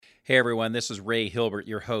Hey everyone, this is Ray Hilbert,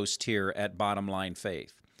 your host here at Bottom Line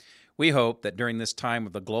Faith. We hope that during this time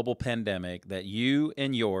of the global pandemic that you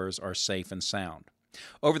and yours are safe and sound.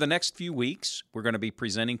 Over the next few weeks, we're going to be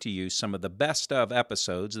presenting to you some of the best of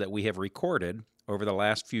episodes that we have recorded over the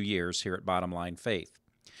last few years here at Bottom Line Faith.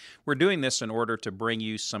 We're doing this in order to bring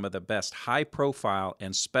you some of the best high-profile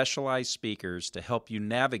and specialized speakers to help you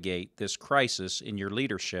navigate this crisis in your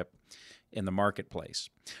leadership in the marketplace.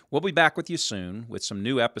 We'll be back with you soon with some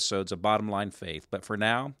new episodes of Bottom Line Faith, but for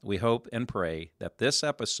now, we hope and pray that this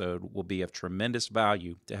episode will be of tremendous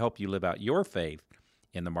value to help you live out your faith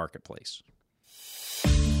in the marketplace.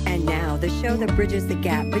 And now, the show that bridges the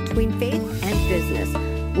gap between faith and business.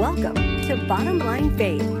 Welcome to Bottom Line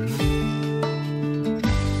Faith.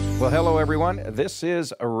 Well, hello, everyone. This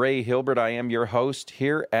is Ray Hilbert. I am your host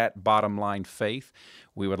here at Bottom Line Faith.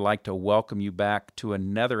 We would like to welcome you back to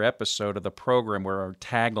another episode of the program where our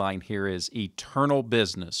tagline here is Eternal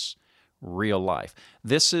Business, Real Life.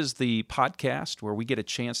 This is the podcast where we get a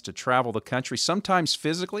chance to travel the country, sometimes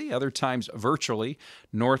physically, other times virtually,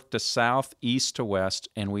 north to south, east to west,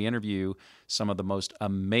 and we interview some of the most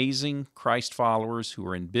amazing Christ followers who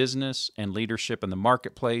are in business and leadership in the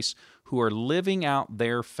marketplace, who are living out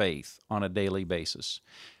their faith on a daily basis.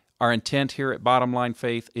 Our intent here at Bottom Line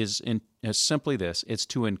Faith is simply this. It's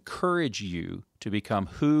to encourage you to become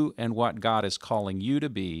who and what God is calling you to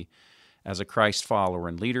be as a Christ follower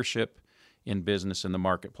in leadership, in business, in the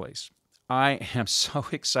marketplace. I am so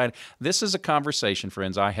excited. This is a conversation,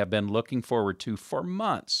 friends, I have been looking forward to for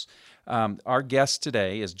months. Our guest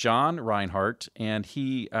today is John Reinhart, and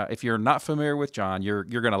he, if you're not familiar with John, you're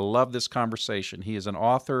going to love this conversation. He is an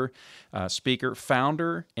author, speaker,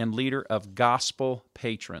 founder, and leader of Gospel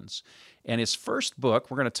Patrons. And his first book,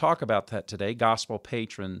 we're going to talk about that today, Gospel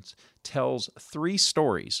Patrons, tells 3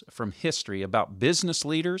 stories from history about business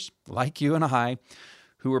leaders like you and I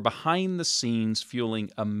who are behind the scenes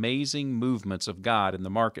fueling amazing movements of God in the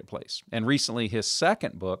marketplace. And recently, his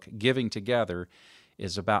second book, Giving Together,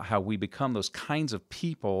 is about how we become those kinds of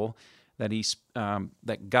people that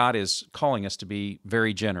that God is calling us to be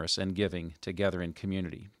very generous and giving together in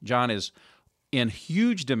community. John is in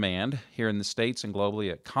huge demand here in the States and globally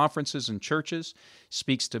at conferences and churches,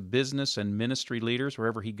 speaks to business and ministry leaders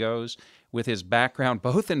wherever he goes. With his background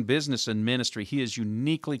both in business and ministry, he is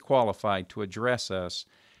uniquely qualified to address us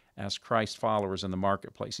as Christ followers in the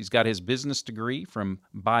marketplace. He's got his business degree from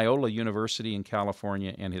Biola University in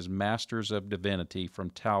California and his Master's of Divinity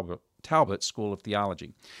from Talbot School of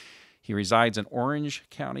Theology. He resides in Orange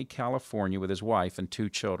County, California with his wife and 2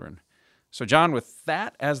 children. So, John, with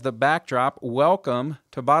that as the backdrop, welcome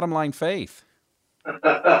to Bottom Line Faith.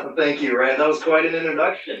 Thank you, Ryan. That was quite an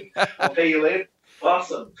introduction. I'll pay you later.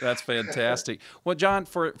 Awesome. That's fantastic. Well, John,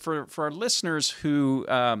 for our listeners who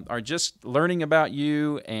are just learning about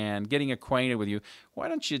you and getting acquainted with you, why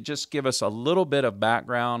don't you just give us a little bit of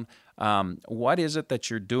background? What is it that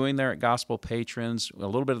you're doing there at Gospel Patrons? A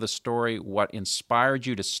little bit of the story, what inspired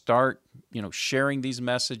you to start, sharing these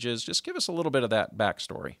messages? Just give us a little bit of that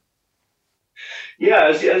backstory. Yeah,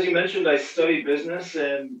 as you mentioned, I studied business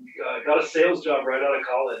and got a sales job right out of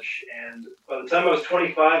college. And by the time I was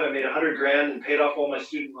 25, I made $100,000 and paid off all my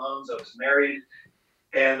student loans. I was married,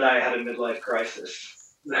 and I had a midlife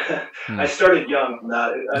crisis. I started young on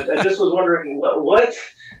that. I just was wondering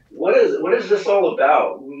what is this all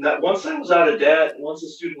about? Once I was out of debt, once the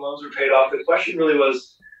student loans were paid off, the question really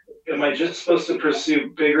was, am I just supposed to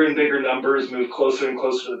pursue bigger and bigger numbers, move closer and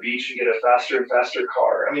closer to the beach, and get a faster and faster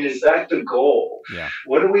car? I mean, is that the goal? Yeah.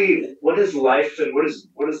 What is life, and what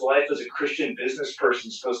is life as a Christian business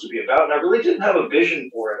person supposed to be about? And I really didn't have a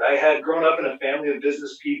vision for it. I had grown up in a family of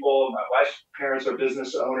business people. My wife's parents are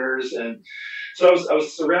business owners, and so I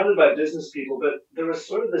was surrounded by business people. But there was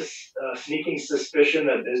sort of this sneaking suspicion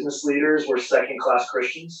that business leaders were second-class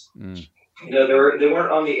Christians. Mm. They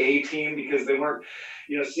weren't on the A team because they weren't,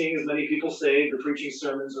 seeing as many people saved or preaching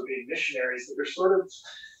sermons or being missionaries. That they're sort of,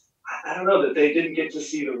 I don't know, that they didn't get to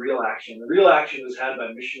see the real action. The real action was had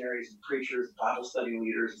by missionaries and preachers, and Bible study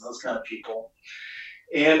leaders, and those kind of people.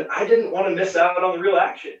 And I didn't want to miss out on the real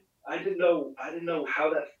action. I didn't know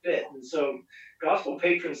how that fit. And so Gospel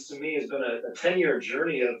Patrons to me has been a 10-year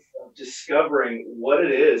journey of discovering what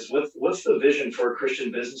it is, what's the vision for a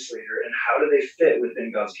Christian business leader, and how do they fit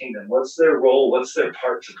within God's kingdom? What's their role? What's their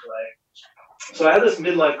part to play? So I had this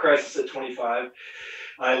midlife crisis at 25.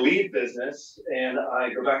 I leave business and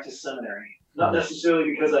I go back to seminary. Not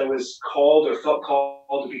necessarily because I was called or felt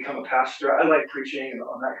called to become a pastor. I like preaching and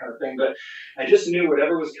on that kind of thing, but I just knew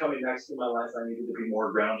whatever was coming next in my life, I needed to be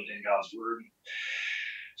more grounded in God's word.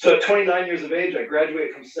 So at 29 years of age, I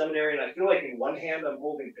graduated from seminary, and I feel like in one hand I'm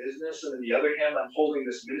holding business, and in the other hand I'm holding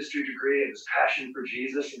this ministry degree and this passion for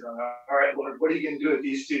Jesus, and going, all right, Lord, what are you going to do with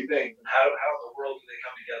these two things? And how in the world do they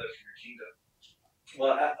come together for your kingdom?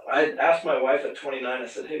 Well, I asked my wife at 29, I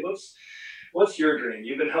said, hey, what's your dream?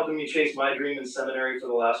 You've been helping me chase my dream in seminary for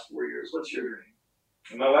the last 4 years. What's your dream?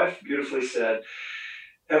 And my wife beautifully said,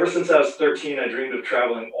 ever since I was 13, I dreamed of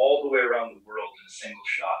traveling all the way around the world in a single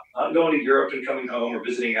shot. Not going to Europe and coming home or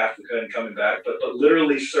visiting Africa and coming back, but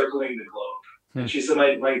literally circling the globe. And she said,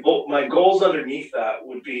 my goals underneath that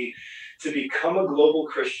would be to become a global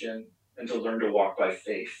Christian and to learn to walk by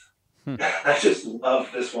faith. I just love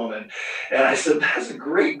this woman. And I said, that's a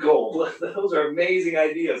great goal. Those are amazing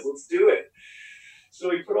ideas. Let's do it. So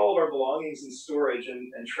we put all of our belongings in storage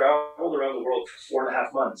and traveled around the world for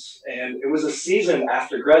 4.5 months. And it was a season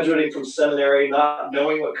after graduating from seminary, not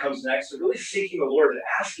knowing what comes next, and really seeking the Lord and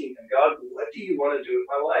asking him, God, what do you want to do with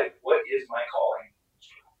my life? What is my calling?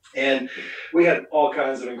 And we had all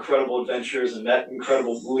kinds of incredible adventures and met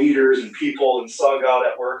incredible leaders and people and saw God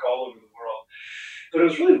at work all over the world. But it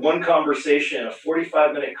was really one conversation, a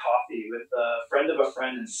 45-minute coffee with a friend of a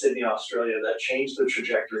friend in Sydney, Australia, that changed the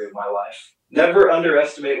trajectory of my life. Never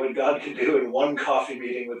underestimate what God can do in one coffee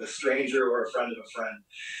meeting with a stranger or a friend of a friend.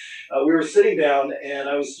 We were sitting down, and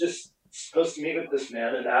I was just supposed to meet with this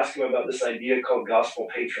man and ask him about this idea called gospel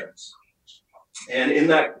patrons. And in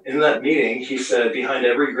that meeting, he said, behind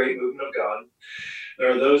every great movement of God,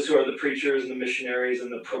 there are those who are the preachers and the missionaries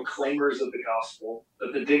and the proclaimers of the gospel.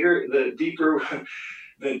 But the deeper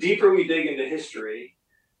we dig into history,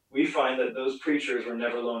 we find that those preachers were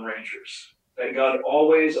never lone rangers. That God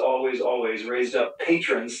always, always, always raised up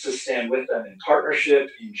patrons to stand with them in partnership,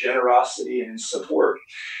 in generosity, and in support.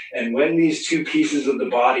 And when these two pieces of the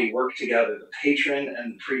body work together, the patron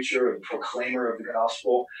and the preacher or the proclaimer of the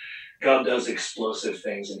gospel, God does explosive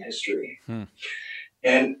things in history.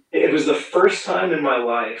 And it was the first time in my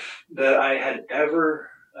life that I had ever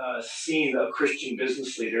seen a Christian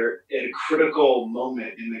business leader at a critical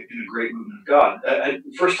moment in a great movement of God.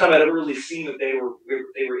 First time I'd ever really seen that they were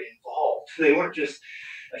involved. They weren't just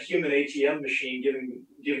a human ATM machine giving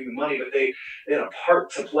the money, but they had a part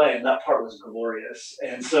to play, and that part was glorious.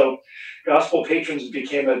 And so Gospel Patrons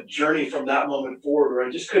became a journey from that moment forward where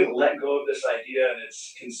I just couldn't let go of this idea, and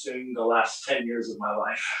it's consumed the last 10 years of my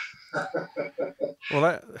life.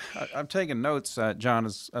 Well, I'm taking notes, John,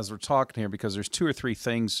 as we're talking here, because there's 2 or 3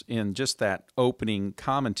 things in just that opening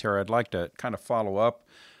commentary I'd like to kind of follow up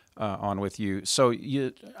on with you. So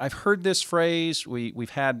I've heard this phrase.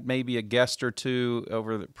 We've had maybe a guest or two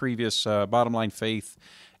over the previous Bottom Line Faith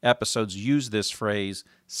episodes use this phrase,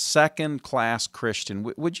 second-class Christian.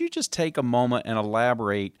 Would you just take a moment and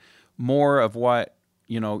elaborate more of what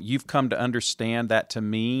you've come to understand that to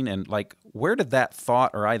mean, and like where did that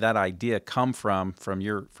thought or that idea come from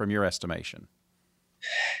your estimation?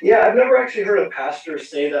 Yeah, I've never actually heard a pastor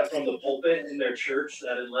say that from the pulpit in their church,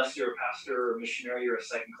 that unless you're a pastor or a missionary, you're a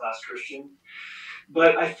second-class Christian.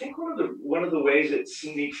 But I think one of the ways it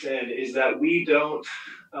sneaks in is that we don't,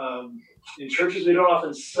 in churches, we don't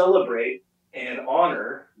often celebrate and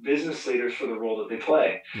honor business leaders for the role that they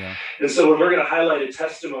play. Yeah. And so when we're going to highlight a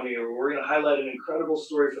testimony, or we're going to highlight an incredible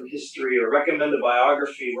story from history, or recommend a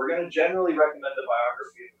biography, we're going to generally recommend a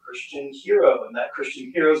biography of a Christian hero, and that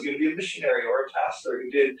Christian hero is going to be a missionary or a pastor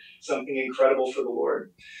who did something incredible for the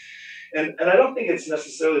Lord. And I don't think it's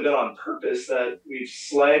necessarily been on purpose that we've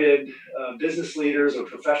slighted business leaders or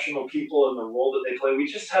professional people in the role that they play. We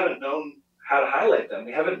just haven't known how to highlight them.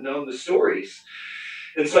 We haven't known the stories.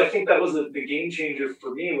 And so I think that was the game changer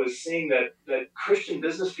for me, was seeing that Christian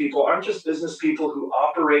business people aren't just business people who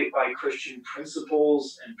operate by Christian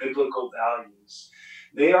principles and biblical values.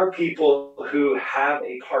 They are people who have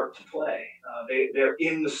a part to play. They're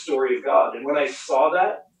in the story of God. And when I saw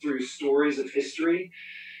that through stories of history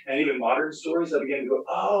and even modern stories, I began to go,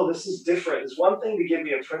 oh, this is different. It's one thing to give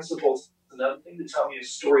me a principle. It's another thing to tell me a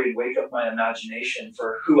story and wake up my imagination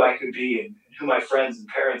for who I could be and who my friends and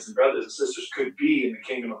parents and brothers and sisters could be in the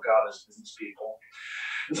kingdom of God as business people.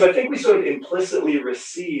 And so I think we sort of implicitly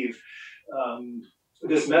receive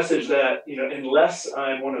this message that, unless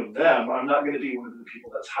I'm one of them, I'm not going to be one of the people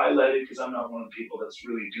that's highlighted, because I'm not one of the people that's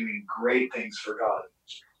really doing great things for God.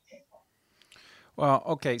 Well,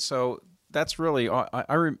 okay, so that's really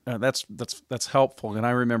that's helpful. And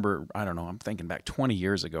I remember, I don't know, I'm thinking back 20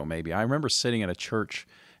 years ago maybe. I remember sitting at a church,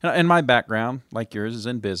 and my background, like yours, is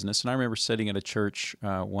in business. And I remember sitting at a church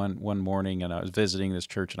one morning, and I was visiting this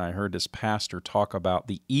church, and I heard this pastor talk about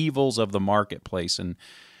the evils of the marketplace, and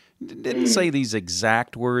didn't say these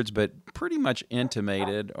exact words, but pretty much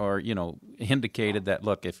intimated or, indicated that,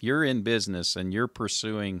 look, if you're in business and you're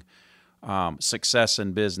pursuing success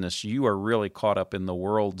in business, you are really caught up in the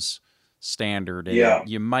world's standard, and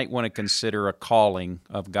you might want to consider a calling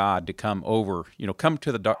of God to come over,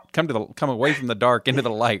 come away from the dark into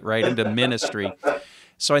the light, right, into ministry.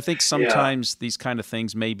 So I think sometimes these kind of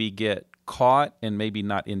things maybe get caught and maybe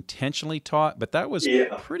not intentionally taught, but that was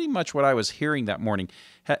pretty much what I was hearing that morning.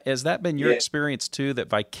 Has that been your experience too, that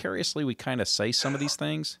vicariously we kind of say some of these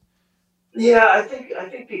things? Yeah, I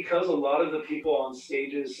think because a lot of the people on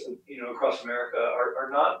stages, across America are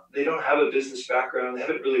not, they don't have a business background. They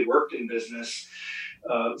haven't really worked in business.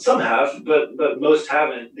 Some have, but most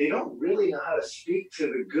haven't. They don't really know how to speak to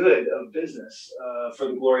the good of business for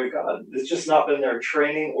the glory of God. It's just not been their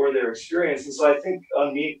training or their experience. And so I think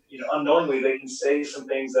unknowingly they can say some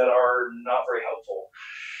things that are not very helpful.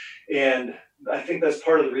 And I think that's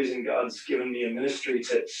part of the reason God's given me a ministry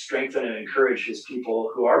to strengthen and encourage his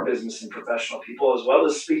people who are business and professional people, as well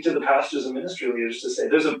as speak to the pastors and ministry leaders to say,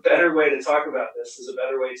 there's a better way to talk about this. There's a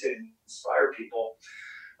better way to inspire people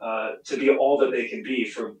to be all that they can be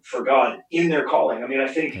for God in their calling. I mean, I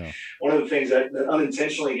think one of the things that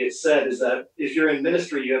unintentionally gets said is that if you're in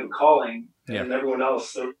ministry, you have a calling, and everyone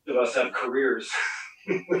else of us have careers.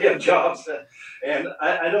 We have jobs. And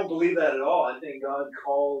I don't believe that at all. I think God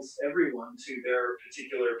calls everyone to their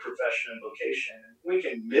particular profession and vocation. We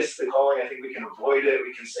can miss the calling. I think we can avoid it.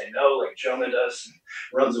 We can say no, like Jonah does,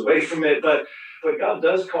 and runs away from it. But God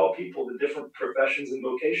does call people to different professions and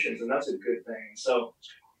vocations, and that's a good thing. So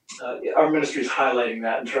our ministry is highlighting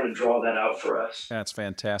that and trying to draw that out for us. That's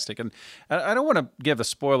fantastic. And I don't want to give a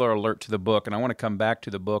spoiler alert to the book, and I want to come back to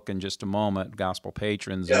the book in just a moment, Gospel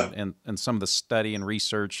Patrons, and some of the study and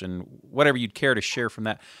research and whatever you'd care to share from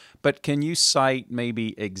that. But can you cite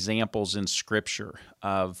maybe examples in Scripture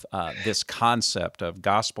of this concept of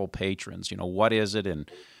gospel patrons? What is it,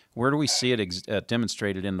 and where do we see it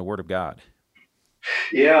demonstrated in the Word of God?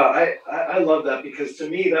 Yeah, I love that, because to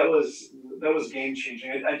me that was game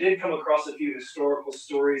changing. I did come across a few historical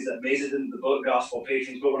stories that made it into the book Gospel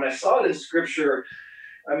Patrons, but when I saw it in Scripture,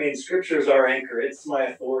 I mean, Scripture is our anchor. It's my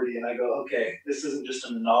authority, and I go, okay, this isn't just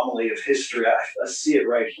an anomaly of history. I see it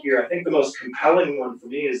right here. I think the most compelling one for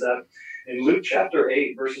me is that in Luke chapter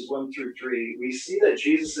 8, verses 1 through 3, we see that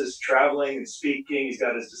Jesus is traveling and speaking. He's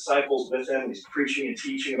got his disciples with him. He's preaching and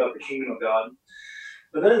teaching about the kingdom of God.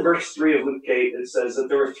 But then in verse 3 of Luke 8, it says that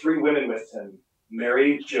there were 3 women with him,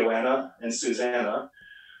 Mary, Joanna, and Susanna,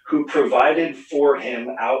 who provided for him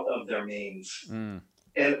out of their means.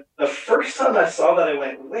 And the first time I saw that, I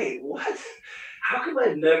went, wait, what? How come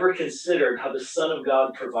I'd never considered how the Son of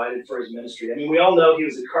God provided for his ministry? I mean, we all know he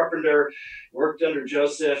was a carpenter, worked under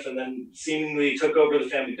Joseph, and then seemingly took over the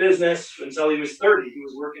family business until he was 30. He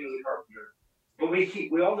was working as a carpenter. But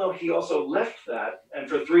we all know he also left that, and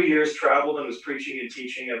for 3 years traveled and was preaching and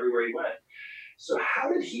teaching everywhere he went. So how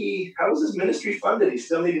was his ministry funded? He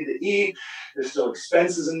still needed to eat. There's still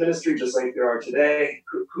expenses in ministry, just like there are today.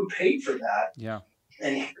 Who paid for that? Yeah.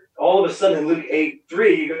 And all of a sudden in Luke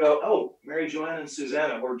 8:3, you go, oh, Mary, Joanna, and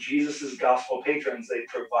Susanna were Jesus's gospel patrons. They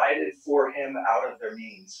provided for him out of their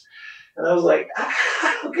means. And I was like,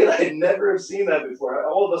 how could I never have seen that before?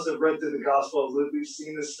 All of us have read through the Gospel of Luke. We've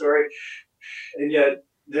seen this story. And yet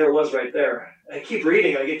there it was right there. I keep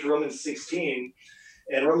reading. I get to Romans 16.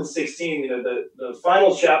 And Romans 16, the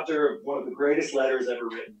final chapter of one of the greatest letters ever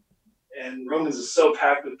written. And Romans is so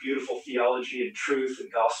packed with beautiful theology and truth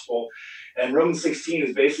and gospel. And Romans 16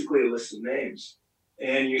 is basically a list of names.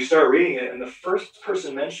 And you start reading it, and the first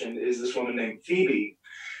person mentioned is this woman named Phoebe.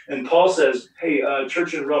 And Paul says, hey,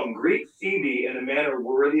 church in Rome, greet Phoebe in a manner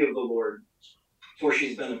worthy of the Lord, for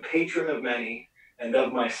she's been a patron of many and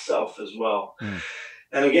of myself as well.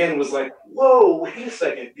 And again, it was like, whoa, wait a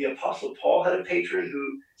second. The Apostle Paul had a patron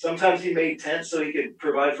who sometimes he made tents so he could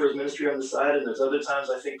provide for his ministry on the side. And there's other times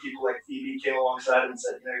I think people like Phoebe came alongside him and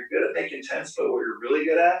said, you're good at making tents, but what you're really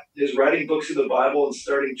good at is writing books of the Bible and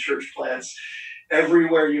starting church plants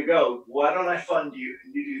everywhere you go. Why don't I fund you?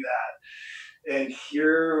 And you do that. And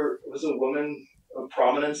here was a woman of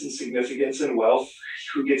prominence and significance and wealth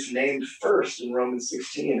who gets named first in Romans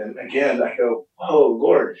 16. And again, I go, oh,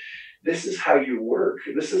 Lord, this is how you work.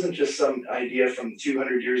 This isn't just some idea from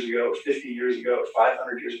 200 years ago, 50 years ago,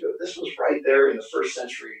 500 years ago. This was right there in the first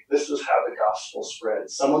century. This was how the gospel spread.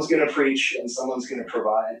 Someone's going to preach and someone's going to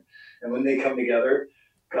provide. And when they come together,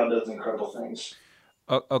 God does incredible things.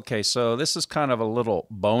 Okay, so this is kind of a little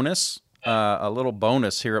bonus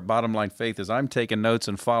here at Bottom Line Faith as I'm taking notes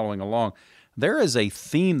and following along. There is a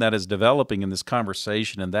theme that is developing in this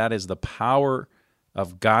conversation, and that is the power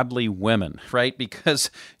of godly women, right? Because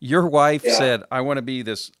your wife Yeah. said,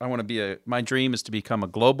 my dream is to become a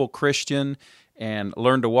global Christian and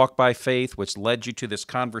learn to walk by faith, which led you to this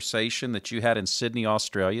conversation that you had in Sydney,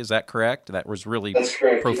 Australia. Is that correct? That was really That's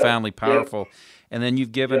correct. profoundly Yep. powerful. And then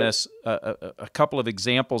you've given Yep. us a couple of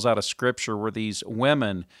examples out of Scripture where these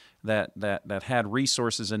women that had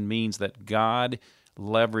resources and means that God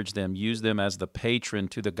leveraged them, used them as the patron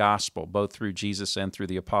to the gospel, both through Jesus and through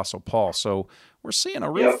the Apostle Paul. So we're seeing a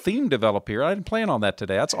real Yep. theme develop here. I didn't plan on that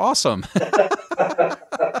today. That's awesome. Well,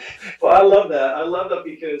 I love that. I love that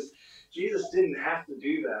because Jesus didn't have to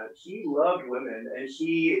do that. He loved women, and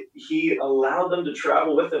he allowed them to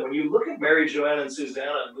travel with him. When you look at Mary, Joanne, and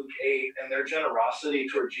Susanna in Luke 8 and their generosity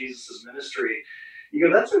toward Jesus' ministry, you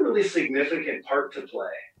go, that's a really significant part to play.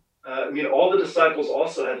 All the disciples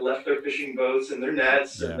also had left their fishing boats and their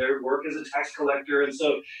nets and their work as a tax collector. And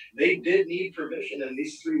so they did need provision. And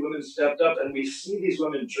these three women stepped up. And we see these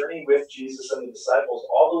women journey with Jesus and the disciples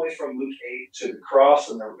all the way from Luke 8 to the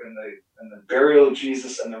cross and the burial of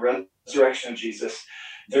Jesus and the resurrection of Jesus.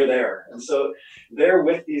 They're there. And so they're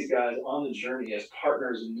with these guys on the journey as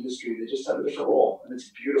partners in ministry. They just have a different role. And it's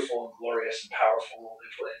a beautiful and glorious and powerful role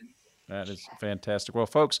they play. That is fantastic. Well,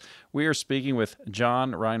 folks, we are speaking with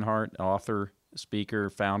John Reinhardt, author, speaker,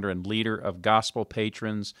 founder, and leader of Gospel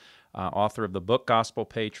Patrons, author of the book Gospel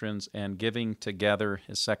Patrons and Giving Together,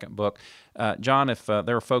 his second book. John, if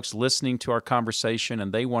there are folks listening to our conversation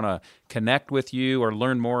and they want to connect with you or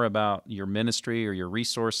learn more about your ministry or your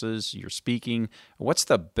resources, your speaking, what's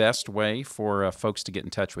the best way for folks to get in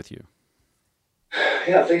touch with you?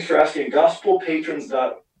 Yeah, thanks for asking.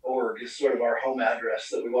 GospelPatrons.org is sort of our home address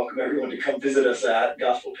that we welcome everyone to come visit us at,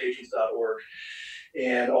 gospelpatrons.org,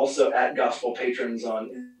 and also at Gospel Patrons on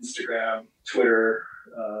Instagram, Twitter,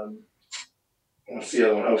 what's the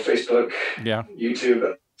other one? Facebook,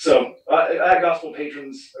 YouTube. So at Gospel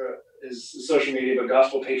Patrons is social media, but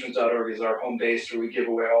gospelpatrons.org is our home base where we give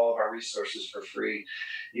away all of our resources for free.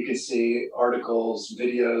 You can see articles,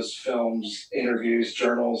 videos, films, interviews,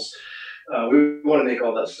 journals. We want to make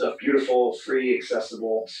all that stuff beautiful, free,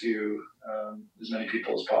 accessible to as many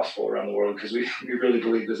people as possible around the world, because we really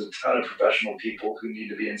believe there's a ton of professional people who need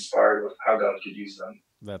to be inspired with how God could use them.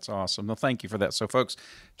 That's awesome. Well, thank you for that. So, folks,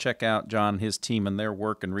 check out John, his team, and their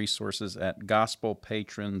work and resources at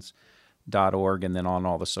gospelpatrons.org, and then on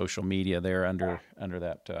all the social media there under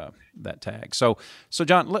that tag. So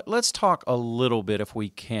John, let's talk a little bit, if we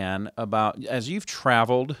can, about as you've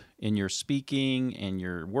traveled in your speaking and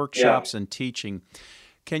your workshops and teaching.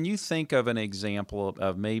 Can you think of an example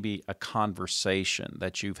of maybe a conversation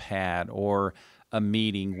that you've had or a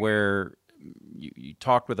meeting where you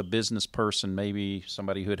talked with a business person, maybe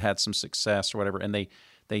somebody who had some success or whatever, and they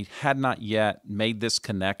had not yet made this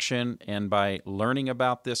connection, and by learning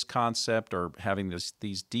about this concept or having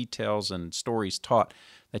these details and stories taught,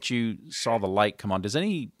 that you saw the light come on? Does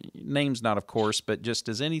any, names not of course, but just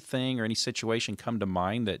does anything or any situation come to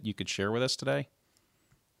mind that you could share with us today?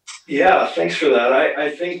 Yeah, thanks for that. I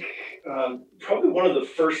think probably one of the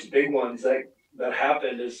first big ones that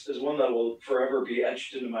happened is one that will forever be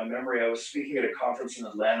etched into my memory. I was speaking at a conference in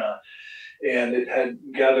Atlanta, and it had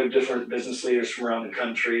gathered different business leaders from around the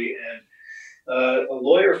country. And a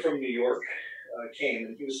lawyer from New York came,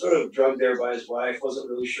 and he was sort of drugged there by his wife, wasn't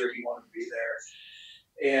really sure he wanted to be there.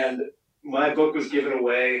 And my book was given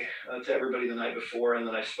away to everybody the night before, and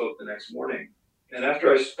then I spoke the next morning. And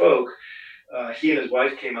after I spoke, he and his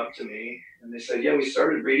wife came up to me, and they said, "Yeah, we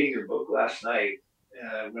started reading your book last night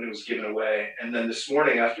when it was given away. And then this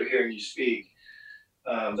morning, after hearing you speak,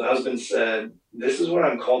 the husband said, 'This is what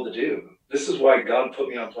I'm called to do. This is why God put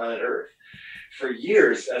me on planet Earth.' For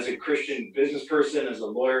years, as a Christian business person, as a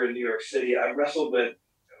lawyer in New York City, I wrestled with,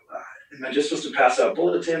 am I just supposed to pass out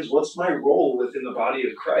bulletins? What's my role within the body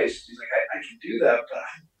of Christ?" He's like, I can do that, but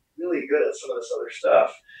I'm really good at some of this other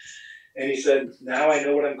stuff. And he said, "Now I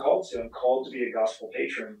know what I'm called to. I'm called to be a gospel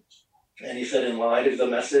patron." And he said, in light of the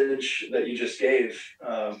message that you just gave,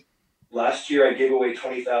 last year I gave away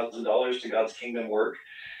 $20,000 to God's kingdom work,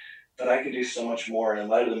 but I could do so much more. And in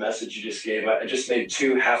light of the message you just gave, I just made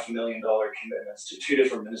two $500,000 commitments to two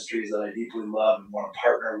different ministries that I deeply love and want to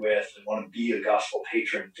partner with and want to be a gospel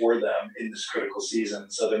patron for them in this critical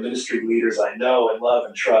season. So they're ministry leaders I know and love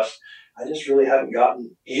and trust. I just really haven't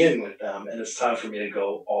gotten in with them, and it's time for me to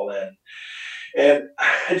go all in. And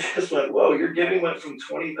I just went, whoa, your giving went from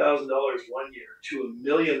 $20,000 one year to $1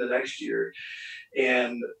 million the next year.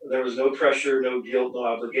 And there was no pressure, no guilt, no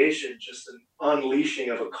obligation, just an unleashing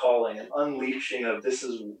of a calling, an unleashing of this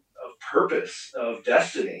is of purpose, of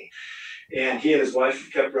destiny. And he and his wife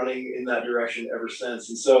have kept running in that direction ever since.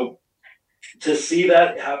 And so to see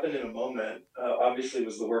that happen in a moment, obviously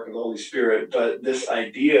was the work of the Holy Spirit, but this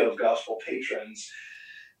idea of gospel patrons,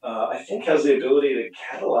 I think has the ability to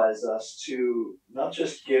catalyze us to not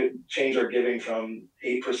just change our giving from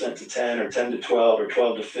 8% to 10 or 10 to 12 or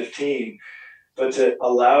 12 to 15, but to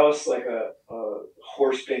allow us like a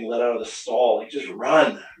horse being let out of the stall, like just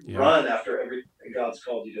run after everything God's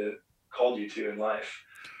called you to in life.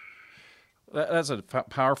 That's a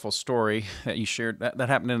powerful story that you shared. That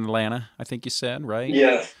happened in Atlanta, I think you said, right?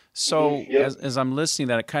 Yeah. So Yep. as I'm listening,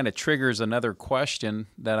 that it kind of triggers another question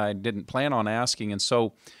that I didn't plan on asking. And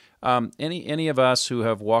so any of us who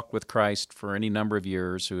have walked with Christ for any number of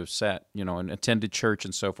years, who have sat, and attended church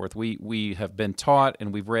and so forth, we have been taught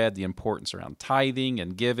and we've read the importance around tithing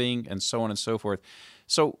and giving and so on and so forth.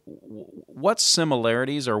 So what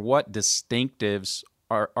similarities or what distinctives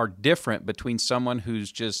are different between someone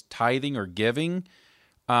who's just tithing or giving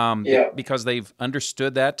because they've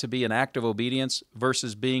understood that to be an act of obedience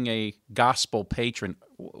versus being a gospel patron?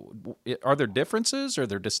 Are there differences? Are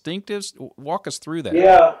there distinctives? Walk us through that.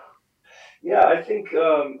 Yeah. I think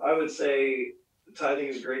I would say tithing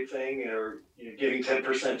is a great thing, or giving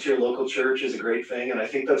 10% to your local church is a great thing, and I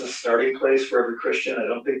think that's a starting place for every Christian. I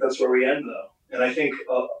don't think that's where we end, though. And I think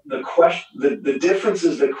the difference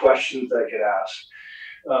is the questions that get asked.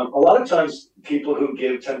 A lot of times people who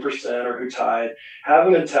give 10% or who tithe have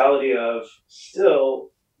a mentality of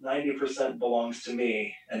still 90% belongs to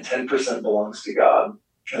me and 10% belongs to God.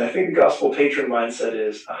 And I think the gospel patron mindset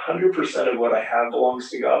is 100% of what I have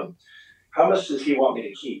belongs to God. How much does he want me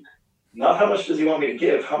to keep? Not how much does he want me to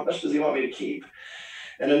give, how much does he want me to keep?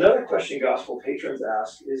 And another question gospel patrons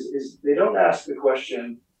ask is they don't ask the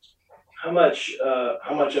question, how much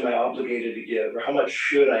am I obligated to give, or how much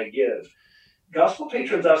should I give? Gospel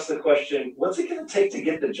patrons ask the question, what's it going to take to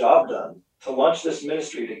get the job done, to launch this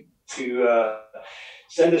ministry, to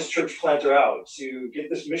send this church planter out, to get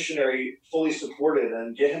this missionary fully supported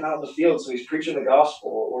and get him out in the field so he's preaching the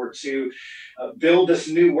gospel, or to build this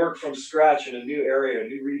new work from scratch in a new area, a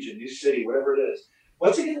new region, new city, whatever it is.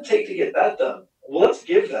 What's it going to take to get that done? Well, let's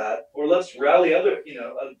give that, or let's rally a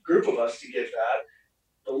group of us to give that.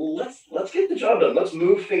 But let's get the job done. Let's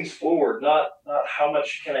move things forward. Not how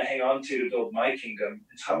much can I hang on to build my kingdom.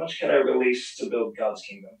 It's how much can I release to build God's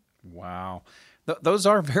kingdom. Wow, those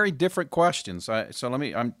are very different questions. I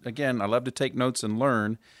love to take notes and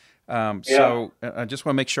learn. So I just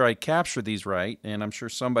want to make sure I capture these right. And I'm sure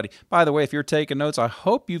somebody. By the way, if you're taking notes, I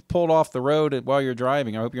hope you've pulled off the road while you're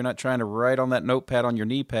driving. I hope you're not trying to write on that notepad on your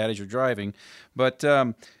knee pad as you're driving. But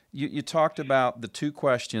You talked about the two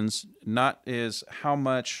questions, not is how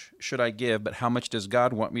much should I give, but how much does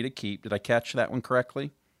God want me to keep? Did I catch that one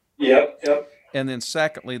correctly? Yep. And then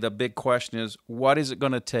secondly, the big question is, what is it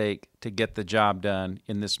going to take to get the job done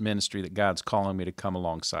in this ministry that God's calling me to come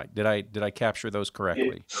alongside? Did I capture those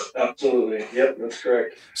correctly? Yeah, absolutely. Yep, that's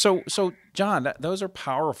correct. So John, those are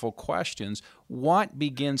powerful questions. What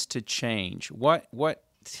begins to change? What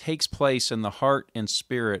takes place in the heart and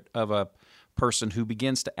spirit of a person who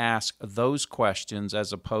begins to ask those questions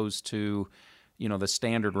as opposed to, the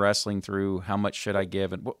standard wrestling through how much should I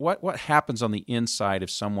give? And what happens on the inside of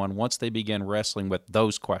someone once they begin wrestling with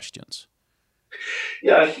those questions?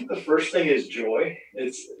 Yeah, I think the first thing is joy.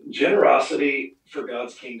 It's generosity for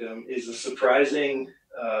God's kingdom is is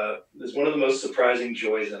one of the most surprising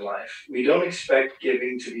joys in life. We don't expect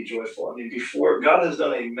giving to be joyful. I mean, before, God has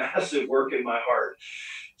done a massive work in my heart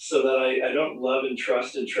so that I don't love and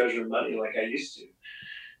trust and treasure money like I used to.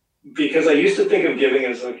 Because I used to think of giving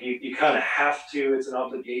as like you kind of have to, it's an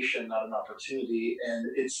obligation, not an opportunity. And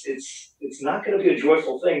it's not going to be a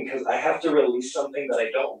joyful thing because I have to release something that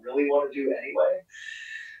I don't really want to do anyway.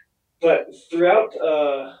 But throughout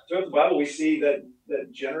the Bible, we see that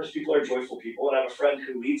generous people are joyful people. And I have a friend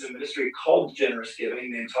who leads a ministry called Generous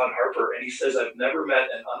Giving named Todd Harper. And he says, I've never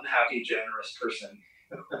met an unhappy, generous person.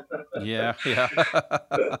 Yeah.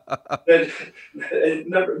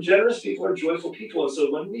 Generous people are joyful people. And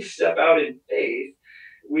so when we step out in faith,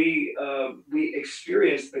 we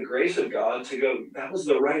experience the grace of God to go, that was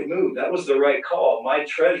the right move. That was the right call. My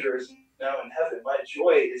treasure is now in heaven. My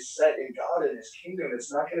joy is set in God and his kingdom.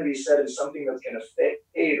 It's not going to be set in something that's going to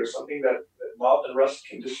fade or something that moth and rust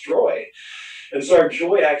can destroy. And so our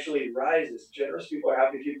joy actually rises. Generous people are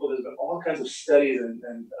happy people. There's been all kinds of studies and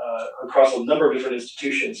across a number of different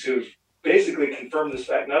institutions who've basically confirmed this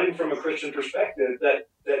fact, not even from a Christian perspective, that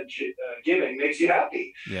giving makes you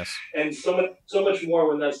happy. Yes. And so much more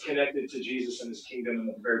when that's connected to Jesus and his kingdom and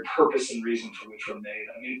the very purpose and reason for which we're made.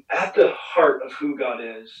 I mean, at the heart of who God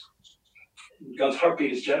is, God's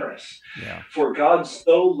heartbeat is generous. Yeah. For God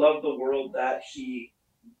so loved the world that he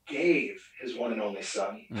gave his one and only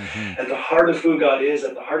Son. Mm-hmm. At the heart of who God is,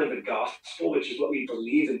 at the heart of the gospel, which is what we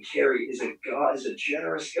believe and carry, is a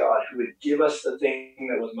generous God who would give us the thing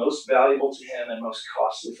that was most valuable to him and most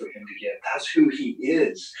costly for him to give. That's who he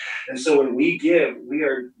is. And so when we give,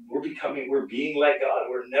 we're being like God.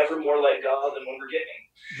 We're never more like God than when we're giving.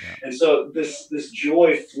 Yeah. And so this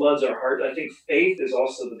joy floods our heart. I think faith is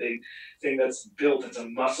also the big thing that's built. It's a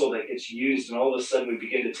muscle that gets used, and all of a sudden we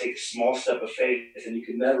begin to take a small step of faith, and you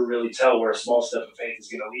can never really tell where a small step of faith is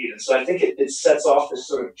going to lead. And so I think it sets off this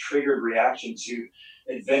sort of triggered reaction to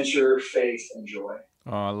adventure, faith, and joy.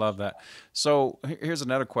 Oh, I love that. So here's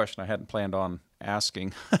another question I hadn't planned on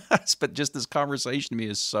asking, but just this conversation to me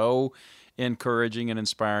is so encouraging and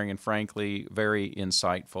inspiring and frankly very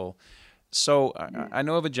insightful. So I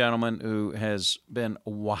know of a gentleman who has been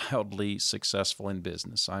wildly successful in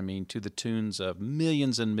business. I mean, to the tunes of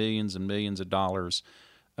millions and millions and millions of dollars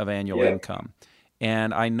of annual income.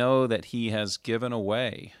 And I know that he has given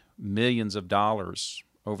away millions of dollars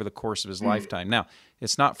over the course of his lifetime. Now,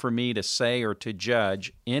 it's not for me to say or to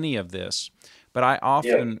judge any of this, but I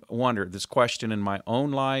often wonder this question in my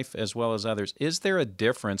own life as well as others. Is there a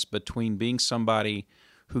difference between being somebody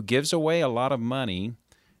who gives away a lot of money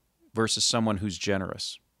versus someone who's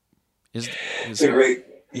generous? It's a great.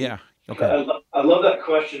 Yeah. Okay. I love that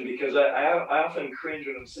question because I often cringe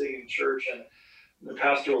when I'm sitting in church and the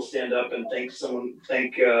pastor will stand up and thank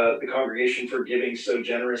the congregation for giving so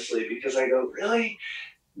generously, because I go, really?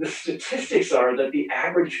 The statistics are that the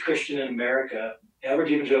average Christian in America,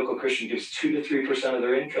 average evangelical Christian, gives 2 to 3% of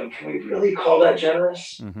their income. Can we really call that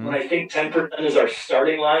generous? Mm-hmm. When I think 10% is our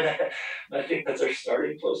starting line, I think that's our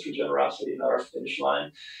starting place for generosity, not our finish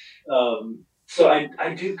line. So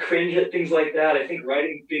I do cringe at things like that. I think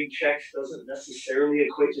writing big checks doesn't necessarily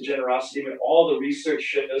equate to generosity. I mean, all the research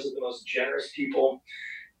shows that the most generous people,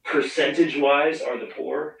 percentage-wise, are the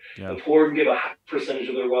poor. Yeah. The poor give a high percentage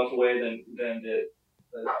of their wealth away than the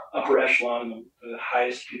upper echelon and the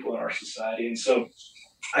highest people in our society. And so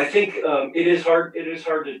I think it is hard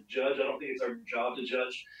to judge. I don't think it's our job to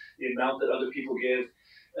judge the amount that other people give.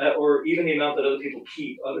 Or even the amount that other people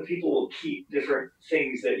keep. Other people will keep different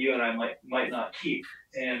things that you and I might not keep.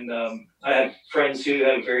 And I have friends who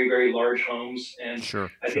have very, very large homes, and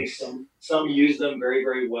I think some use them very,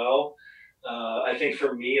 very well. I think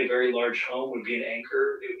for me, a very large home would be an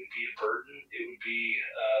anchor. It would be a burden. It would be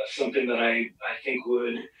something that I think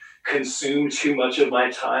would consume too much of my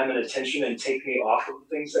time and attention and take me off of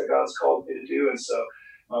the things that God's called me to do. And so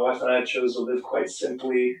my wife and I chose to live quite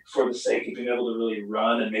simply for the sake of being able to really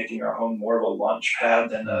run and making our home more of a launch pad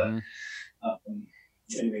than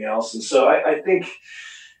anything else. And so I think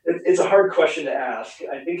it's a hard question to ask.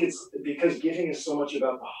 I think it's because giving is so much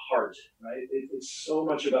about the heart, right? It's so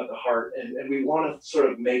much about the heart. And we want to sort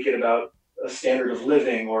of make it about a standard of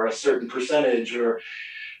living or a certain percentage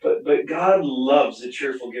but God loves a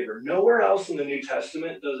cheerful giver. Nowhere else in the New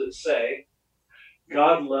Testament does it say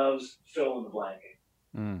God loves fill in the blank.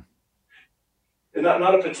 Mm. And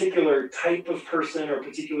not a particular type of person or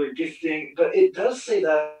particular gifting, but it does say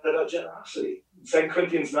that about generosity. In 2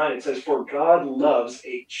 Corinthians 9, it says, for God loves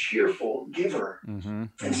a cheerful giver. Mm-hmm.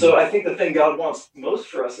 And so I think the thing God wants most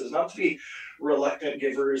for us is not to be reluctant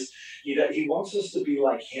givers. He wants us to be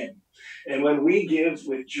like him. And when we give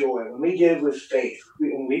with joy, when we give with faith,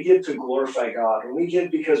 when we give to glorify God, when we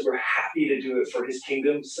give because we're happy to do it for his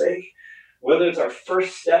kingdom's sake, whether it's our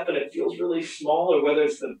first step and it feels really small, or whether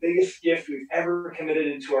it's the biggest gift we've ever committed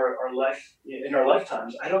into our life in our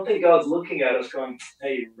lifetimes, I don't think God's looking at us going,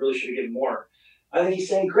 hey, you really should have given more. I think he's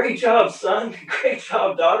saying, great job, son. Great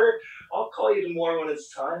job, daughter. I'll call you to more when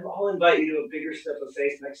it's time. I'll invite you to a bigger step of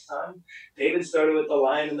faith next time. David started with the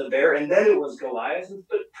lion and the bear, and then it was Goliath.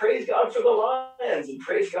 But praise God for the lions and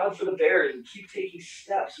praise God for the bears, and keep taking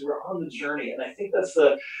steps. We're on the journey. And I think that's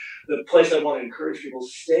the place I want to encourage people.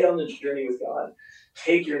 Stay on the journey with God.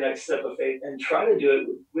 Take your next step of faith and try to do it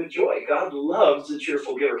with joy. God loves a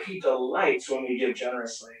cheerful giver. He delights when we give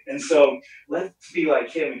generously. And so let's be like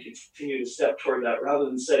him and continue to step toward that rather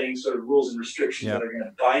than setting sort of rules and restrictions that are going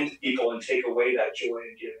to bind people and take away that joy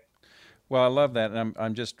in giving. Well, I love that. And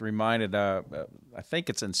I'm just reminded, I think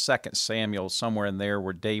it's in 2 Samuel, somewhere in there,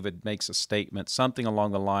 where David makes a statement, something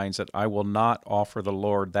along the lines that I will not offer the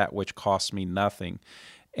Lord that which costs me nothing.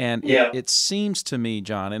 And it seems to me,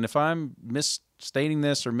 John, and if I'm misstating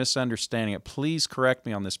this or misunderstanding it, please correct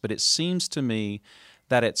me on this, but it seems to me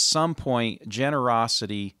that at some point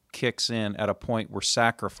generosity kicks in at a point where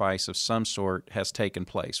sacrifice of some sort has taken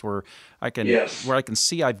place, where I can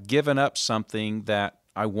see I've given up something that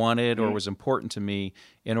I wanted or was important to me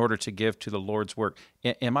in order to give to the Lord's work.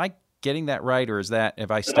 Am I getting that right, or is that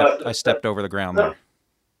have I stepped over the ground there?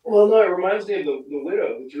 Well, no, it reminds me of the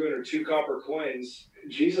widow who threw in her two copper coins.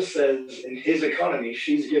 Jesus says in his economy,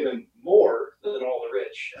 she's given more than all the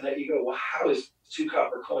rich. And then you go, well, how is two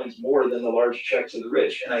copper coins more than the large checks of the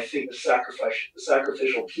rich? And I think the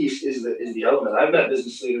sacrificial piece is the element. I've met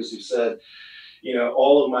business leaders who've said,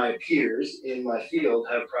 all of my peers in my field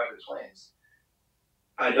have private planes.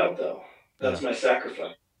 I don't, though. That's my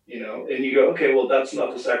sacrifice. And you go, okay, well, that's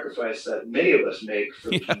not the sacrifice that many of us make for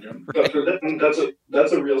the kingdom, right. But for them,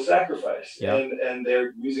 that's a real sacrifice, and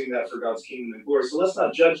they're using that for God's kingdom and glory. So let's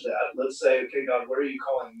not judge that. Let's say, okay, God, what are you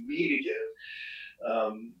calling me to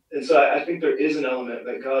give? And so I think there is an element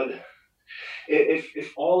that God,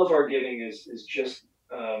 if all of our giving is just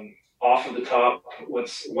off of the top,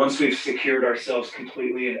 once we've secured ourselves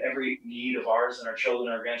completely and every need of ours and our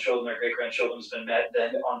children, our grandchildren, our great-grandchildren has been met,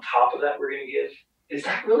 then on top of that, we're going to give. Is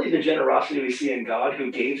that really the generosity we see in God,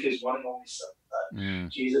 who gave his one and only son,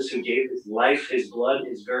 Jesus, who gave his life, his blood,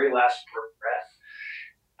 his very last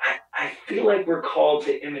breath? I feel like we're called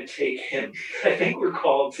to imitate him. I think we're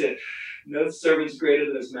called to, no servant's greater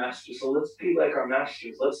than his master. So let's be like our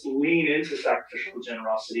masters. Let's lean into sacrificial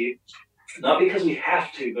generosity, not because we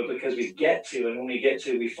have to, but because we get to. And when we get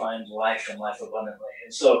to, we find life and life abundantly.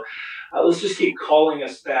 And so let's just keep calling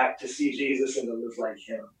us back to see Jesus and to live like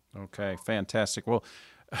him. Okay, fantastic. Well,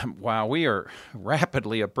 wow, we are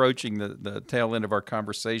rapidly approaching the tail end of our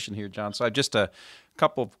conversation here, John. So I have just a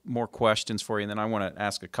couple more questions for you, and then I want to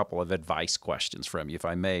ask a couple of advice questions from you, if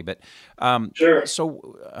I may. But sure.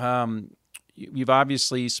 So you've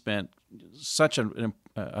obviously spent such an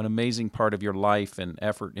amazing part of your life and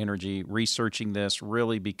effort, energy, researching this,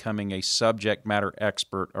 really becoming a subject matter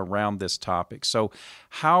expert around this topic. So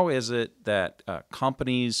how is it that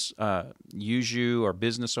companies use you, or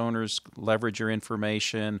business owners leverage your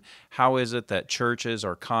information? How is it that churches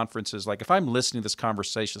or conferences, like if I'm listening to this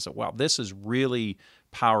conversation, I say, wow, this is really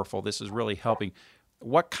powerful, this is really helping.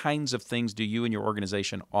 What kinds of things do you and your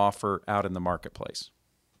organization offer out in the marketplace?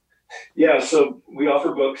 Yeah, so we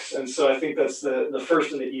offer books, and so I think that's the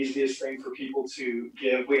first and the easiest thing for people to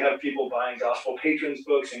give. We have people buying Gospel Patrons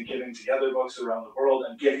books and giving together books around the world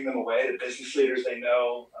and giving them away to business leaders they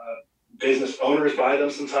know. Business owners buy them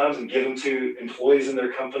sometimes and give them to employees in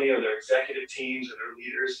their company or their executive teams or their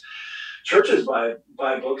leaders. Churches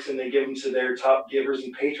buy books and they give them to their top givers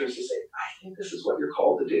and patrons to say, I think this is what you're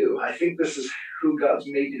called to do. I think this is who God's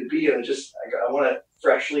made you to be. And I want to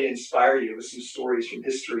freshly inspire you with some stories from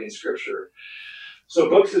history and scripture. So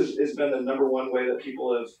books has been the number one way that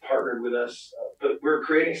people have partnered with us, but we're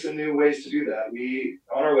creating some new ways to do that.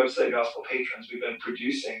 On our website, Gospel Patrons, we've been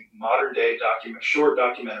producing modern day short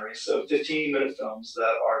documentaries, so 15-minute films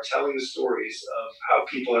that are telling the stories of how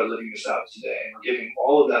people are living this out today. And we're giving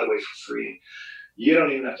all of that away for free. You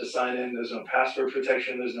don't even have to sign in. There's no password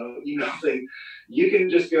protection. There's no email thing. You can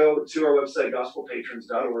just go to our website,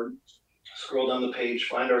 gospelpatrons.org, scroll down the page,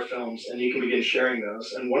 find our films, and you can begin sharing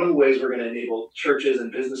those. And one of the ways we're going to enable churches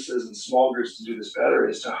and businesses and small groups to do this better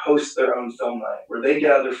is to host their own film night, where they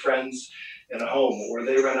gather friends in a home, or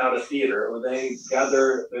they rent out a theater, or they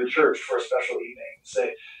gather their church for a special evening.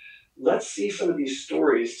 Say, let's see some of these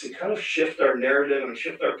stories to kind of shift our narrative and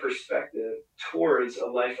shift our perspective towards a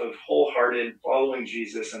life of wholehearted following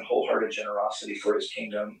Jesus and wholehearted generosity for his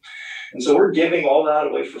kingdom. And so we're giving all that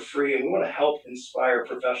away for free, and we want to help inspire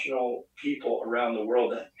professional people around the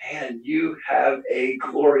world that, man, you have a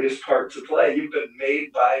glorious part to play. You've been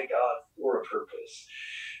made by God for a purpose.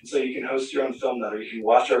 And so you can host your own film night, or you can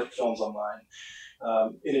watch our films online.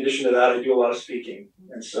 In addition to that, I do a lot of speaking.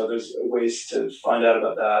 And so there's ways to find out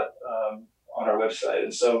about that on our website.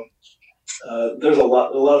 And so there's a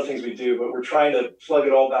lot of things we do, but we're trying to plug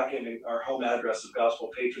it all back into our home address of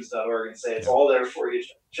gospelpatrons.org and say it's all there for you.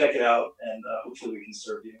 Check it out, and hopefully we can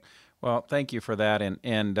serve you. Well, thank you for that,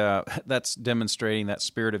 and that's demonstrating that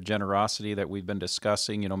spirit of generosity that we've been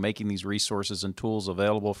discussing. Making these resources and tools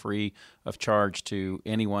available free of charge to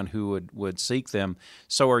anyone who would seek them.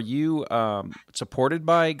 So, are you supported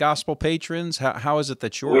by Gospel Patrons? How is it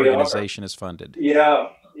that your organization is funded?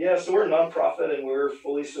 Yeah, so we're a nonprofit, and we're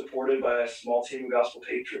fully supported by a small team of Gospel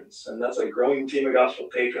Patrons, and that's a growing team of Gospel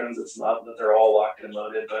Patrons. It's not that they're all locked and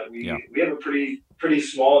loaded, but we have a pretty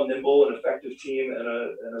small, nimble, and effective team, and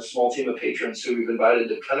a small team of patrons who we've invited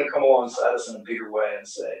to kind of come alongside us in a bigger way and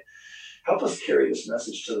say, help us carry this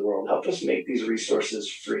message to the world. Help us make these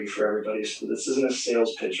resources free for everybody, so this isn't a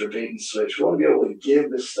sales pitch or bait and switch. We want to be able to give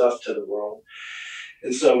this stuff to the world.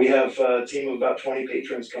 And so we have a team of about 20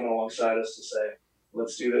 patrons coming alongside us to say,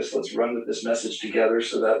 let's do this. Let's run with this message together,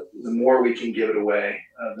 so that the more we can give it away,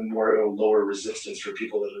 the more it will lower resistance for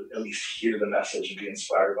people that at least hear the message and be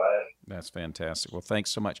inspired by it. That's fantastic. Well, thanks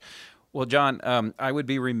so much. Well, John, I would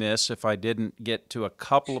be remiss if I didn't get to a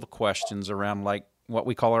couple of questions around like what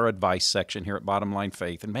we call our advice section here at Bottom Line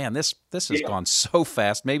Faith. And man, this has gone so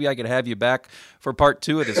fast. Maybe I could have you back for part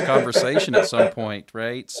 2 of this conversation at some point,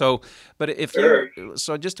 right? So, but if Sure.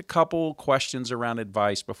 so just a couple questions around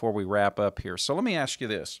advice before we wrap up here. So let me ask you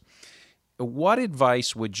this. What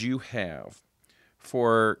advice would you have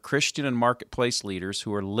for Christian and marketplace leaders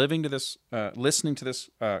who are listening to this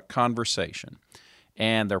conversation,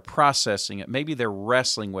 and they're processing it? Maybe they're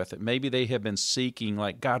wrestling with it. Maybe they have been seeking,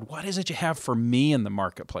 like, God, what is it you have for me in the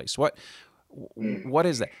marketplace? What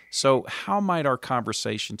is that? So how might our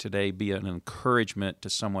conversation today be an encouragement to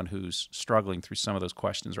someone who's struggling through some of those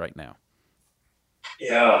questions right now?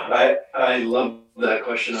 Yeah, I love that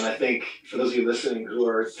question. And I think for those of you listening who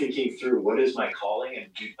are thinking through what is my calling and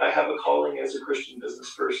do I have a calling as a Christian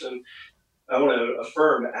business person, I want to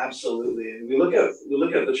affirm absolutely. And we look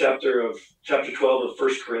at the chapter 12 of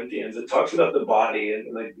First Corinthians. It talks about the body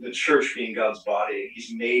and like the church being God's body.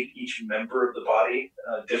 He's made each member of the body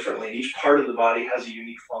differently. Each part of the body has a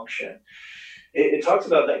unique function. It talks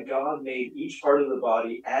about that God made each part of the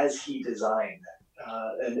body as He designed.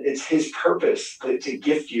 And it's His purpose to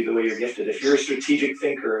gift you the way you're gifted. If you're a strategic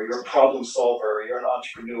thinker, or you're a problem solver, or you're an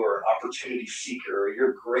entrepreneur, an opportunity seeker, or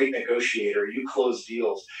you're a great negotiator, you close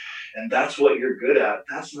deals, and that's what you're good at,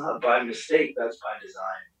 that's not by mistake, that's by design.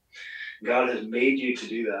 God has made you to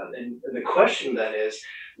do that. And the question then is,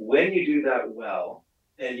 when you do that well,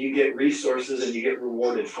 and you get resources and you get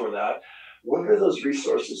rewarded for that, what are those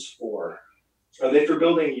resources for? Are they for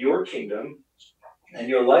building your kingdom and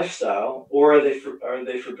your lifestyle, or are they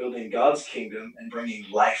for building God's kingdom and bringing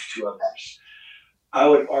life to others? I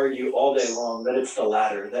would argue all day long that it's the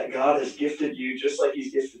latter, that God has gifted you just like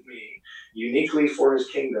He's gifted me, uniquely for His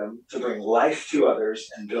kingdom to bring life to others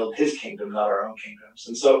and build His kingdom, not our own kingdoms.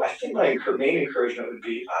 And so I think my main encouragement would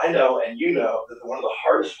be, I know and you know that one of the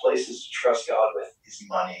hardest places to trust God with is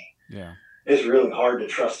money. Yeah. It's really hard to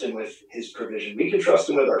trust Him with His provision. We can trust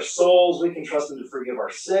Him with our souls. We can trust Him to forgive our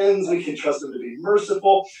sins. We can trust Him to be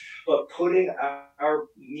merciful. But putting our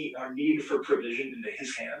need for provision into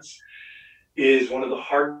His hands is one of the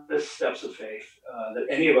hardest steps of faith that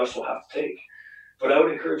any of us will have to take. But I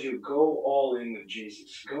would encourage you, go all in with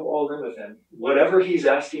Jesus. Go all in with Him. Whatever He's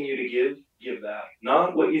asking you to give that.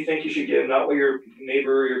 Not what you think you should give, not what your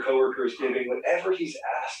neighbor or your coworker is giving. Whatever He's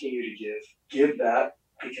asking you to give that.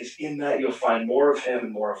 Because in that you'll find more of Him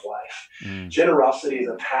and more of life. Generosity is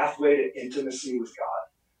a pathway to intimacy with God.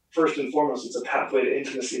 First and foremost, it's a pathway to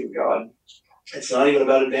intimacy with God. It's not even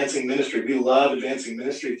about advancing ministry. We love advancing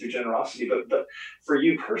ministry through generosity, but for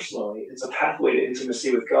you personally, it's a pathway to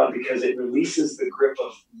intimacy with God because it releases the grip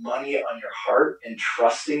of money on your heart and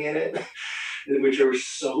trusting in it, which you're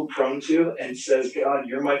so prone to, and says, God,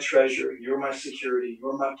 you're my treasure, you're my security,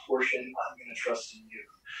 you're my portion, I'm going to trust in you.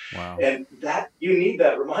 Wow. And that you need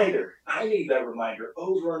that reminder. I need that reminder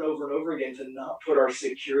over and over and over again to not put our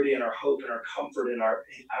security and our hope and our comfort in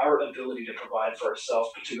our ability to provide for ourselves,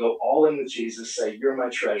 but to go all in with Jesus, say, you're my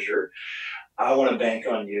treasure. I want to bank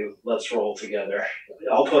on you. Let's roll together.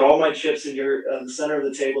 I'll put all my chips in the center of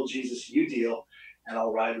the table. Jesus, you deal, and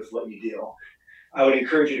I'll ride with what you deal. I would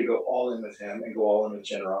encourage you to go all in with Him and go all in with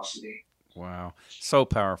generosity. Wow. So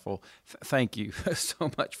powerful. Thank you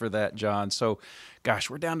so much for that, John. So, gosh,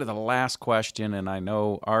 we're down to the last question, and I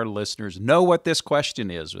know our listeners know what this question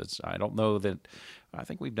is. I don't know that, I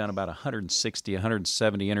think we've done about 160,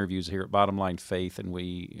 170 interviews here at Bottom Line Faith, and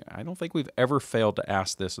I don't think we've ever failed to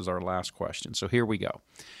ask this as our last question. So here we go.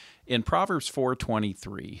 In Proverbs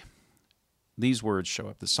 4:23, these words show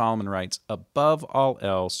up. Solomon writes, above all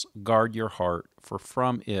else, guard your heart, for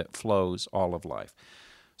from it flows all of life.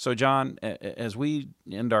 So, John, as we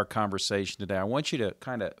end our conversation today, I want you to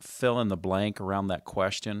kind of fill in the blank around that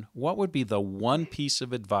question. What would be the one piece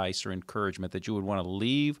of advice or encouragement that you would want to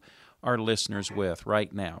leave our listeners with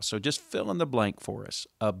right now? So just fill in the blank for us.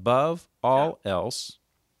 Above all else.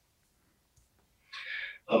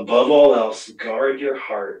 Above all else, guard your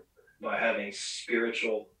heart by having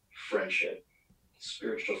spiritual friendship.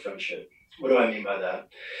 Spiritual friendship. What do I mean by that?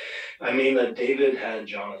 I mean that David had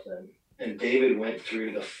Jonathan. And David went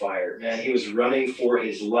through the fire. Man, he was running for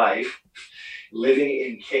his life, living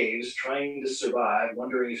in caves, trying to survive,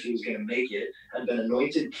 wondering if he was going to make it, had been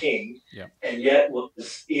anointed king, and yet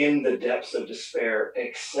was in the depths of despair,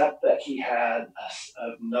 except that he had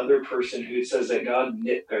another person who says that God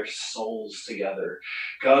knit their souls together.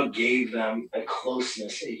 God gave them a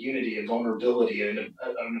closeness, a unity, a vulnerability, and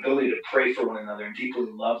an ability to pray for one another and deeply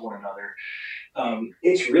love one another.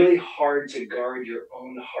 it's really hard to guard your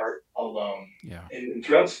own heart alone. Yeah. And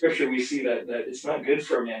throughout Scripture, we see that it's not good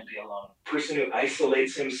for a man to be alone. A person who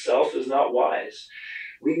isolates himself is not wise.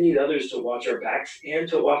 We need others to watch our backs and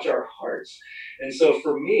to watch our hearts. And so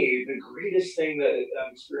for me, the greatest thing that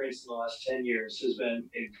I've experienced in the last 10 years has been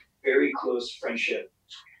a very close friendship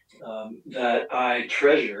that I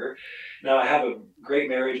treasure. Now, I have a great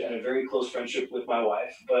marriage and a very close friendship with my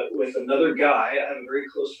wife, but with another guy, I have a very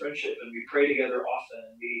close friendship, and we pray together often,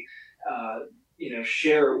 and we,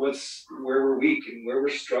 share where we're weak and where we're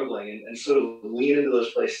struggling, and sort of lean into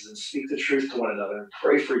those places and speak the truth to one another, and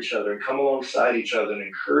pray for each other, and come alongside each other, and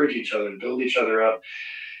encourage each other, and build each other up.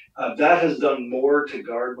 That has done more to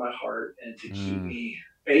guard my heart and to keep me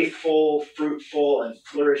faithful, fruitful, and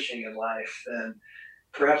flourishing in life than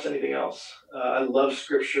perhaps anything else. I love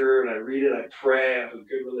Scripture and I read it, I pray, I have a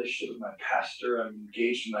good relationship with my pastor, I'm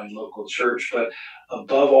engaged in my local church, but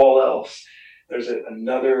above all else, there's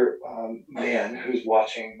another man who's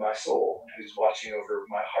watching my soul, who's watching over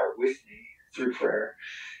my heart with me through prayer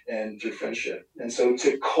and through friendship. And so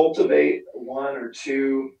to cultivate one or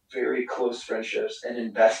two very close friendships and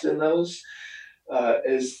invest in those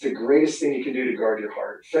is the greatest thing you can do to guard your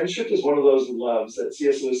heart. Friendship is one of those loves that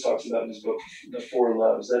C.S. Lewis talks about in his book, The Four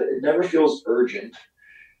Loves, that it never feels urgent,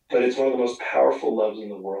 but it's one of the most powerful loves in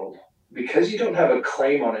the world. Because you don't have a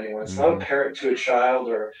claim on anyone. It's not a parent to a child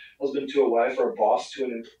or a husband to a wife or a boss to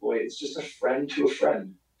an employee. It's just a friend to a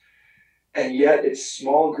friend. And yet it's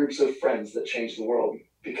small groups of friends that change the world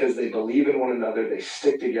because they believe in one another, they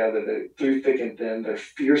stick together, they're through thick and thin, they're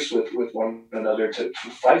fierce with one another to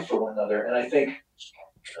fight for one another. And I think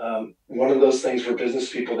one of those things for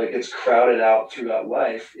business people that gets crowded out throughout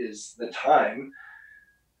life is the time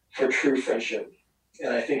for true friendship.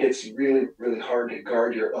 And I think it's really, really hard to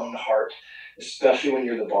guard your own heart, especially when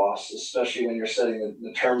you're the boss, especially when you're setting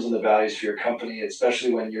the terms and the values for your company,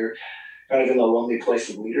 especially when you're kind of in the lonely place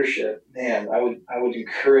of leadership. Man, I would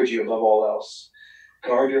encourage you above all else,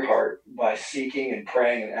 guard your heart by seeking and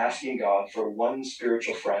praying and asking God for one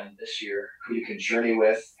spiritual friend this year who you can journey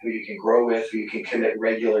with, who you can grow with, who you can commit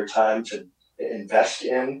regular time to invest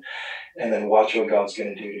in, and then watch what God's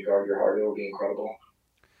going to do to guard your heart. It will be incredible.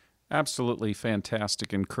 Absolutely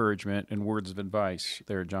fantastic encouragement and words of advice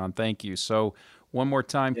there, John. Thank you. So one more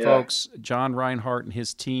time, folks, John Reinhardt and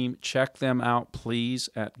his team, check them out, please,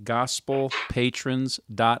 at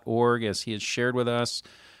gospelpatrons.org, as he has shared with us.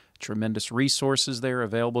 Tremendous resources there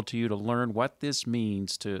available to you to learn what this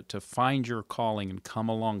means to find your calling and come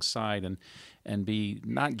alongside and be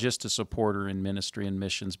not just a supporter in ministry and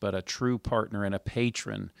missions, but a true partner and a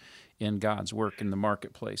patron in God's work in the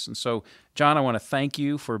marketplace. And so, John, I want to thank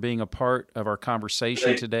you for being a part of our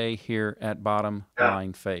conversation today here at Bottom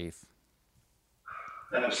Line Faith.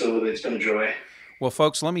 Absolutely. It's been a joy. Well,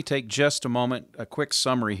 folks, let me take just a moment, a quick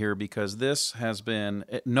summary here, because this has been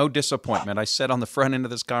no disappointment. I said on the front end of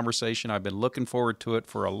this conversation, I've been looking forward to it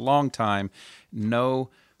for a long time. No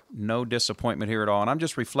disappointment here at all. And I'm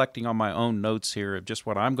just reflecting on my own notes here of just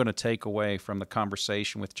what I'm going to take away from the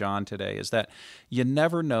conversation with John today, is that you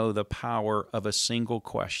never know the power of a single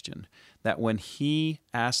question. That when he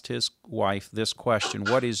asked his wife this question,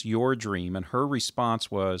 what is your dream? And her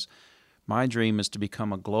response was, my dream is to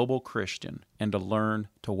become a global Christian and to learn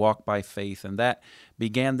to walk by faith. And that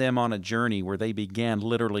began them on a journey where they began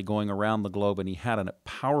literally going around the globe, and he had a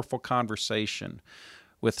powerful conversation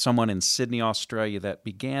with someone in Sydney, Australia, that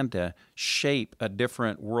began to shape a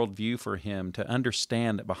different worldview for him, to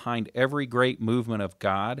understand that behind every great movement of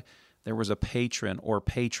God, there was a patron or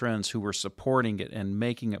patrons who were supporting it and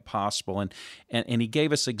making it possible. And he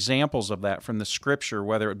gave us examples of that from the Scripture,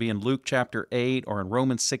 whether it be in Luke chapter 8 or in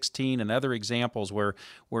Romans 16 and other examples where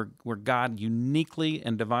God uniquely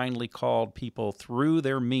and divinely called people through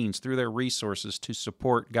their means, through their resources, to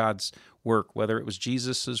support God's work, whether it was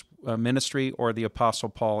Jesus' ministry or the Apostle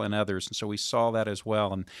Paul and others. And so we saw that as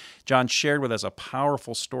well. And John shared with us a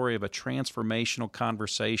powerful story of a transformational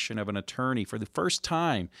conversation of an attorney for the first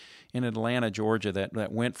time in Atlanta, Georgia,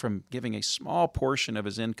 that went from giving a small portion of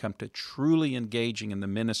his income to truly engaging in the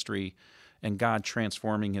ministry and God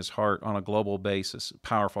transforming his heart on a global basis.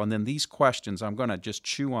 Powerful. And then these questions, I'm going to just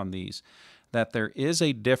chew on these, that there is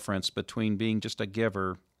a difference between being just a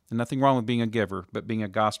giver, and nothing wrong with being a giver, but being a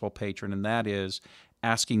gospel patron, and that is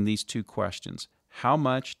asking these two questions. How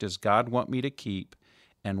much does God want me to keep,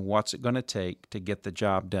 and what's it going to take to get the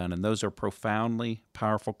job done? And those are profoundly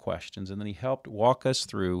powerful questions. And then he helped walk us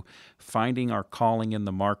through finding our calling in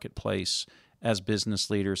the marketplace as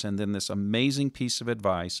business leaders. And then this amazing piece of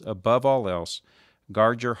advice, above all else,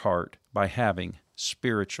 guard your heart by having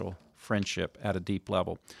spiritual friendship at a deep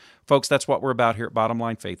level. Folks, that's what we're about here at Bottom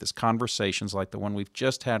Line Faith, is conversations like the one we've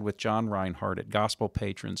just had with John Reinhardt at Gospel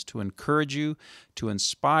Patrons to encourage you, to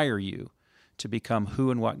inspire you to become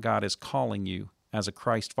who and what God is calling you as a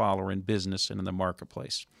Christ follower in business and in the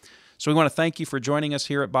marketplace. So we want to thank you for joining us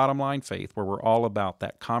here at Bottom Line Faith, where we're all about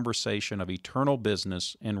that conversation of eternal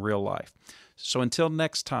business in real life. So until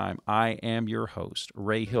next time, I am your host,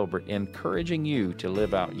 Ray Hilbert, encouraging you to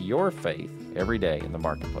live out your faith every day in the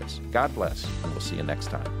marketplace. God bless, and we'll see you next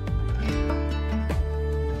time.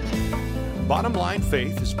 Bottom Line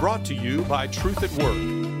Faith is brought to you by Truth at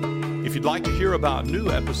Work. If you'd like to hear about new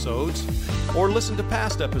episodes or listen to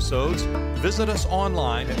past episodes, visit us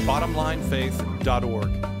online at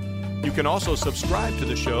bottomlinefaith.org. You can also subscribe to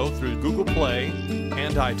the show through Google Play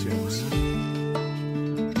and iTunes.